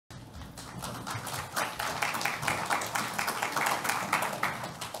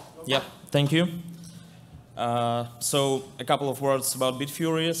Yeah, thank you. So a couple of words about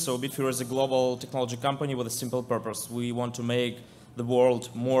Bitfury. So Bitfury is a global technology company with a simple purpose. We want to make the world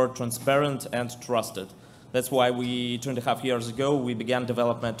more transparent and trusted. That's why 2.5 years ago, we began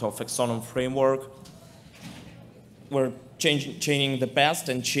development of Exonum framework. We're changing the past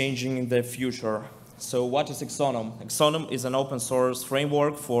and changing the future. So what is Exonum? Exonum is an open source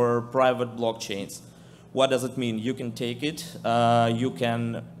framework for private blockchains. What does it mean? You can take it, you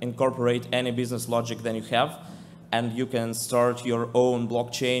can incorporate any business logic that you have, and you can start your own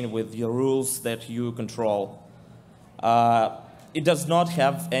blockchain with your rules that you control. It does not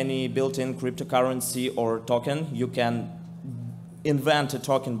have any built-in cryptocurrency or token. You can invent a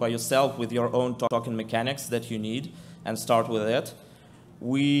token by yourself with your own token mechanics that you need and start with it.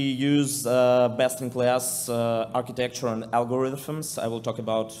 We use best-in-class architecture and algorithms. I will talk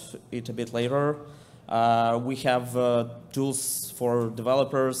about it a bit later. We have tools for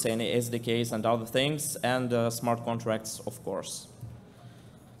developers, and SDKs and other things, and smart contracts, of course.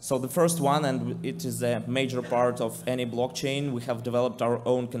 So the first one, and it is a major part of any blockchain, we have developed our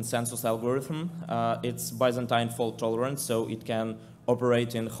own consensus algorithm. It's Byzantine fault tolerant, so it can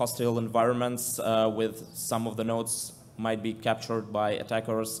operate in hostile environments with some of the nodes might be captured by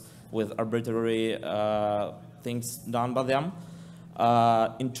attackers with arbitrary things done by them.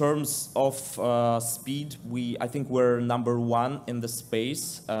 In terms of speed, I think we're #1 in the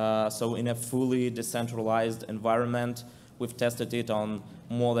space. So in a fully decentralized environment, we've tested it on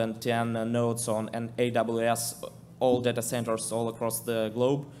more than 10 nodes on an AWS, all data centers all across the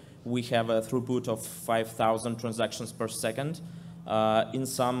globe. We have a throughput of 5,000 transactions per second. In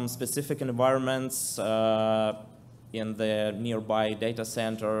some specific environments, in the nearby data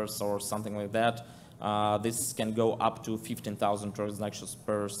centers or something like that, this can go up to 15,000 transactions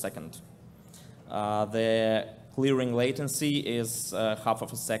per second. The clearing latency is half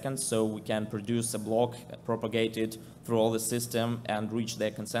of a second, so we can produce a block, propagate it through all the system, and reach the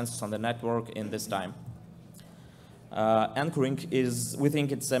consensus on the network in this time. Anchoring we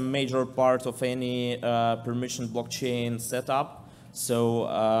think it's a major part of any permissioned blockchain setup. So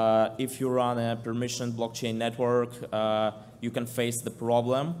if you run a permissioned blockchain network, you can face the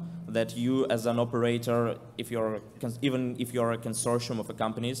problem that you as an operator, even if you're a consortium of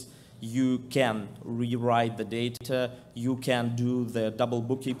companies, you can rewrite the data, you can do the double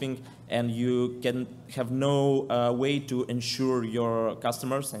bookkeeping, and you can have no way to ensure your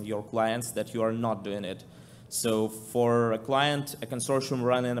customers and your clients that you are not doing it. So for a client, a consortium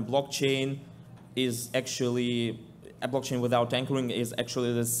running a blockchain a blockchain without anchoring is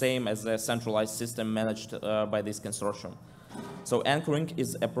actually the same as a centralized system managed by this consortium. So anchoring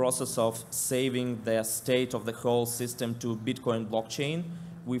is a process of saving the state of the whole system to Bitcoin blockchain.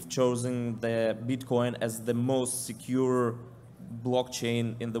 We've chosen the Bitcoin as the most secure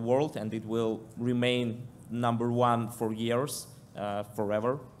blockchain in the world, and it will remain #1 for years,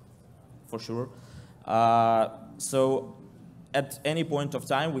 forever, for sure. So at any point of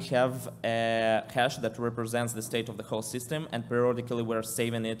time, we have a hash that represents the state of the whole system, and periodically we're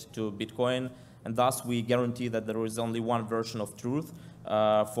saving it to Bitcoin, and thus we guarantee that there is only one version of truth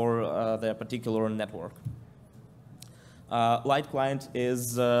for the particular network. Light Client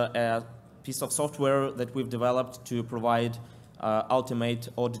is a piece of software that we've developed to provide ultimate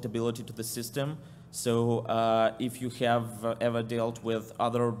auditability to the system. So if you have ever dealt with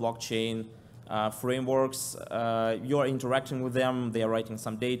other blockchain frameworks, you're interacting with them, they are writing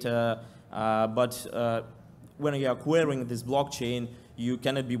some data, but when you are querying this blockchain, you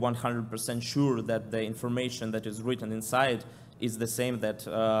cannot be 100% sure that the information that is written inside is the same that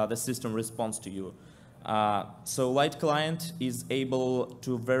the system responds to you. So Light Client is able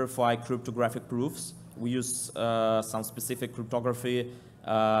to verify cryptographic proofs. We use some specific cryptography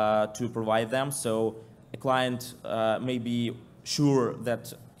to provide them. So a client may be sure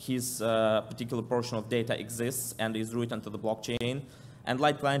that his particular portion of data exists and is written to the blockchain. And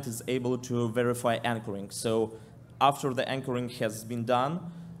Light Client is able to verify anchoring. So after the anchoring has been done,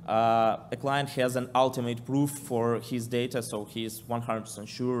 a client has an ultimate proof for his data, so he's 100%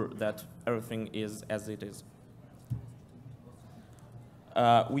 sure that everything is as it is.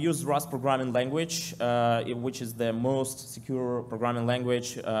 We use Rust programming language, which is the most secure programming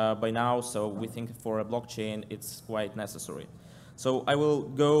language by now, so we think for a blockchain it's quite necessary. So I will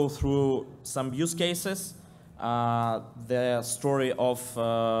go through some use cases. The story of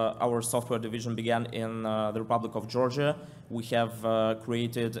our software division began in the Republic of Georgia. We have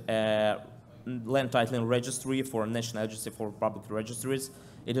created a land titling registry for National Agency for Public Registries.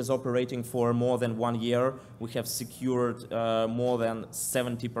 It is operating for more than 1 year. We have secured more than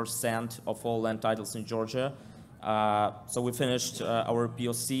 70% of all land titles in Georgia. So we finished our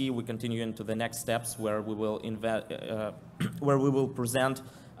POC. We continue into the next steps where we will present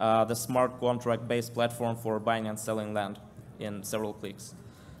the smart contract-based platform for buying and selling land in several clicks.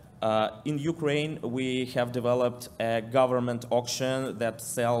 In Ukraine, we have developed a government auction that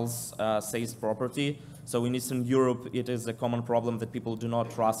sells seized property. So in Eastern Europe, it is a common problem that people do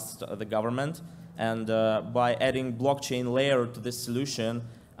not trust the government. And by adding blockchain layer to this solution,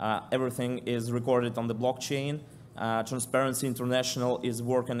 everything is recorded on the blockchain. Transparency International is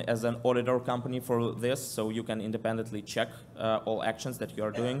working as an auditor company for this, so you can independently check all actions that you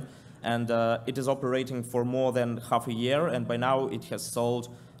are doing. And it is operating for more than half a year, and by now it has sold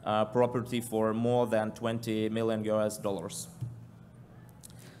property for more than $20 million US.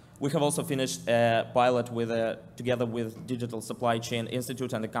 We have also finished a pilot together with Digital Supply Chain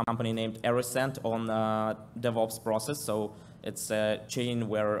Institute and a company named Aerosent on DevOps process. So it's a chain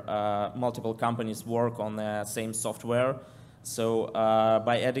where multiple companies work on the same software. So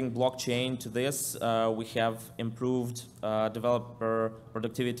by adding blockchain to this, we have improved developer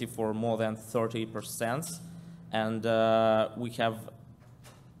productivity for more than 30%. And we have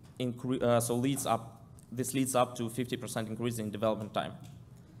this leads up to 50% increase in development time.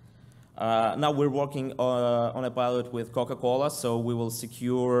 Now we're working on a pilot with Coca-Cola, so we will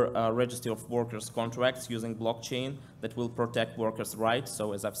secure a registry of workers' contracts using blockchain that will protect workers' rights.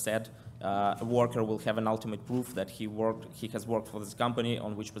 So as I've said, a worker will have an ultimate proof that he has worked for this company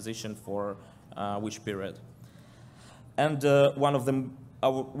on which position for which period. And one of them,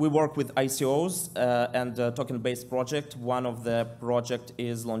 we work with ICOs and token-based project. One of the project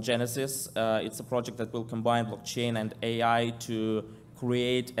is Longenesis. It's a project that will combine blockchain and AI to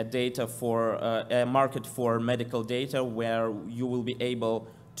create a data for a market for medical data where you will be able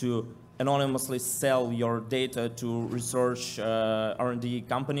to anonymously sell your data to research R&D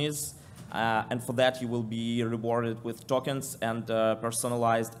companies. And for that, you will be rewarded with tokens and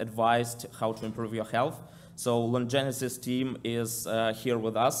personalized advice how to improve your health. So Longenesis team is here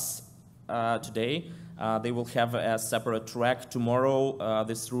with us today. They will have a separate track tomorrow,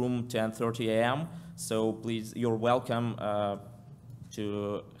 this room, 10:30 a.m. So please, you're welcome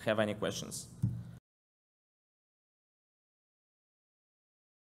to have any questions.